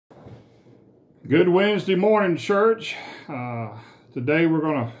Good Wednesday morning, church. Today we're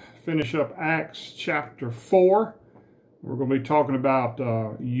going to finish up Acts chapter 4. We're going to be talking about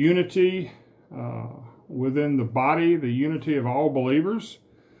unity within the body, the unity of all believers.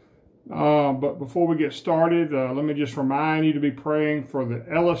 But before we get started, let me just remind you to be praying for the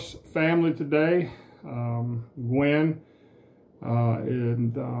Ellis family today. Gwen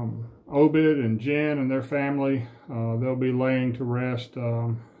and Obed and Jen and their family, they'll be laying to rest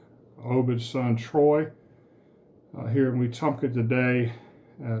Obed's son Troy here in Wetumpka today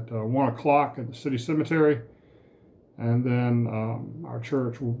at 1 o'clock at the city cemetery. And then our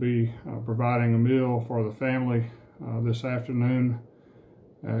church will be providing a meal for the family this afternoon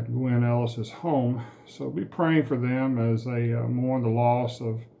at Gwen Ellis's home. So be praying for them as they mourn the loss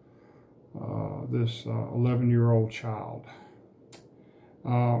of this 11-year-old child.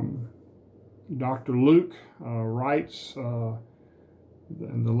 Dr. Luke writes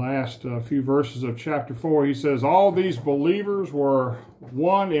in the last few verses of chapter 4, he says, "All these believers were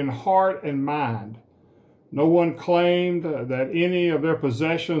one in heart and mind. No one claimed that any of their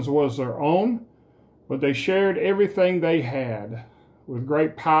possessions was their own, but they shared everything they had. With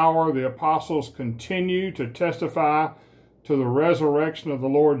great power, the apostles continued to testify to the resurrection of the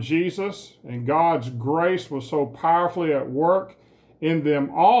Lord Jesus, and God's grace was so powerfully at work in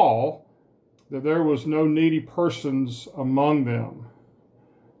them all that there was no needy persons among them.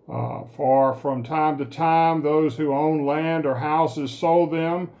 For from time to time, those who owned land or houses sold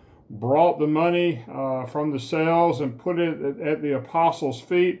them, brought the money from the sales and put it at the apostles'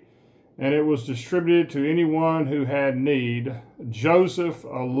 feet, and it was distributed to anyone who had need. Joseph,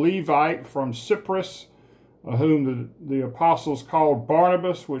 a Levite from Cyprus, whom the apostles called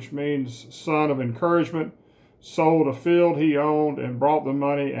Barnabas, which means son of encouragement, sold a field he owned and brought the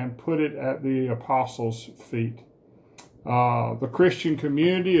money and put it at the apostles' feet." The Christian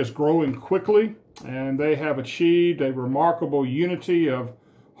community is growing quickly, and they have achieved a remarkable unity of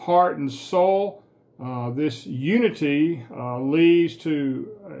heart and soul. This unity leads to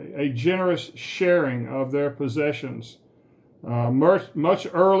a generous sharing of their possessions. Much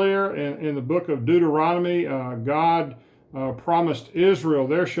earlier in the book of Deuteronomy, God promised Israel,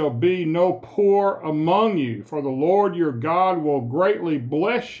 "There shall be no poor among you, for the Lord your God will greatly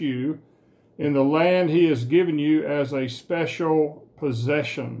bless you in the land he has given you as a special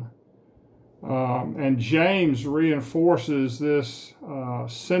possession." And James reinforces this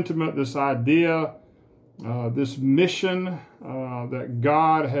sentiment, this idea, this mission that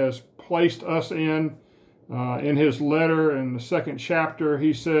God has placed us in his letter in the 2nd chapter.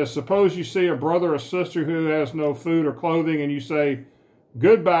 He says, "Suppose you see a brother or sister who has no food or clothing, and you say,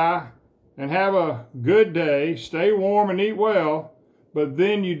 'Goodbye, and have a good day, stay warm and eat well,' but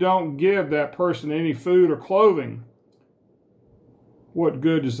then you don't give that person any food or clothing. What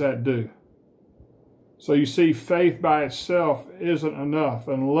good does that do?" So you see, faith by itself isn't enough.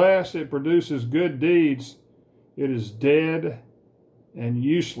 Unless it produces good deeds, it is dead and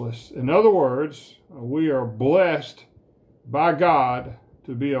useless. In other words, we are blessed by God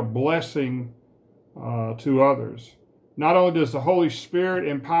to be a blessing to others. Not only does the Holy Spirit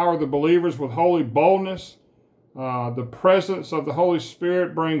empower the believers with holy boldness, the presence of the Holy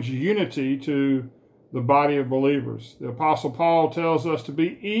Spirit brings unity to the body of believers. The Apostle Paul tells us to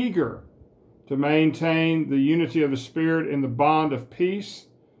be eager to maintain the unity of the Spirit in the bond of peace.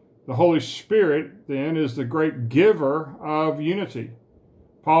 The Holy Spirit, then, is the great giver of unity.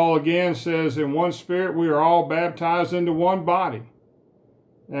 Paul again says, "In one Spirit we are all baptized into one body."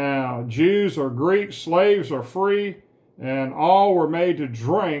 Now, Jews or Greeks, slaves or free, and all were made to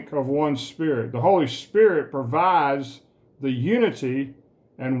drink of one Spirit. The Holy Spirit provides the unity,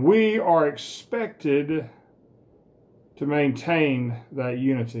 and we are expected to maintain that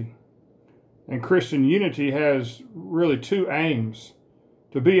unity. And Christian unity has really two aims: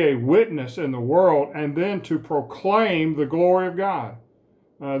 to be a witness in the world, and then to proclaim the glory of God.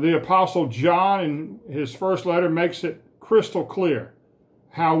 The Apostle John, in his first letter, makes it crystal clear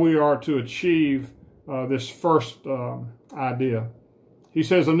how we are to achieve this first idea. He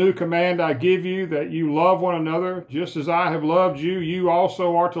says, "A new command I give you, that you love one another. Just as I have loved you, you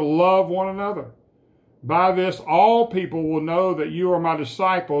also are to love one another. By this, all people will know that you are my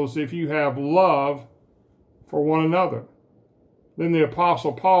disciples, if you have love for one another." Then the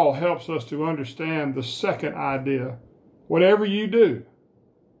Apostle Paul helps us to understand the second idea. Whatever you do,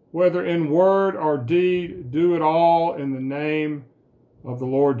 whether in word or deed, do it all in the name of the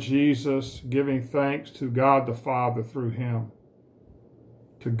Lord Jesus, giving thanks to God the Father through him.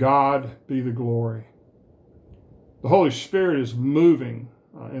 To God be the glory. The Holy Spirit is moving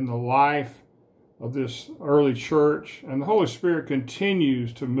in the life of this early church, and the Holy Spirit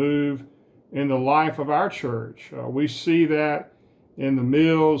continues to move in the life of our church. We see that in the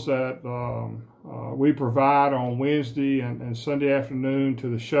meals that we provide on Wednesday and Sunday afternoon to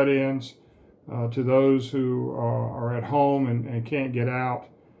the shut-ins, to those who are at home and can't get out.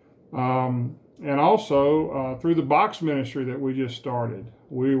 And also through the box ministry that we just started.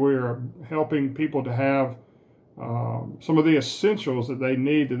 We are helping people to have some of the essentials that they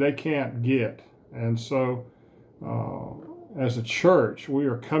need that they can't get. And so as a church, we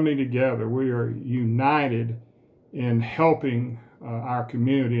are coming together. We are united in helping our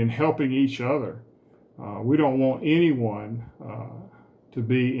community and helping each other. We don't want anyone to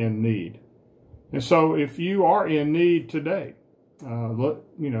be in need. And so if you are in need today,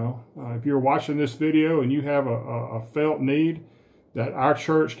 if you're watching this video and you have a felt need that our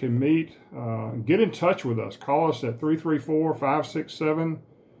church can meet, get in touch with us. Call us at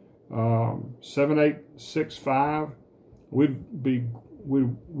 334-567-7865. We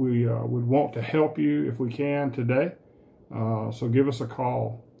would want to help you if we can today. So give us a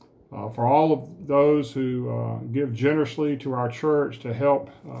call. For all of those who give generously to our church to help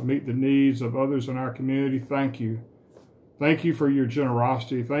meet the needs of others in our community, thank you. Thank you for your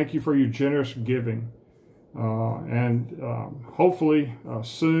generosity. Thank you for your generous giving. Hopefully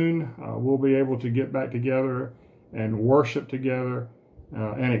soon we'll be able to get back together and worship together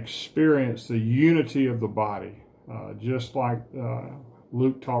and experience the unity of the body, just like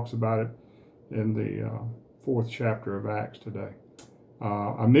Luke talks about it in the 4th chapter of Acts today.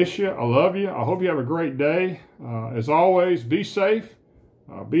 I miss you. I love you. I hope you have a great day. As always, be safe,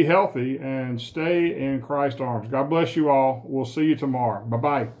 be healthy, and stay in Christ's arms. God bless you all. We'll see you tomorrow.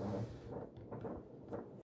 Bye-bye.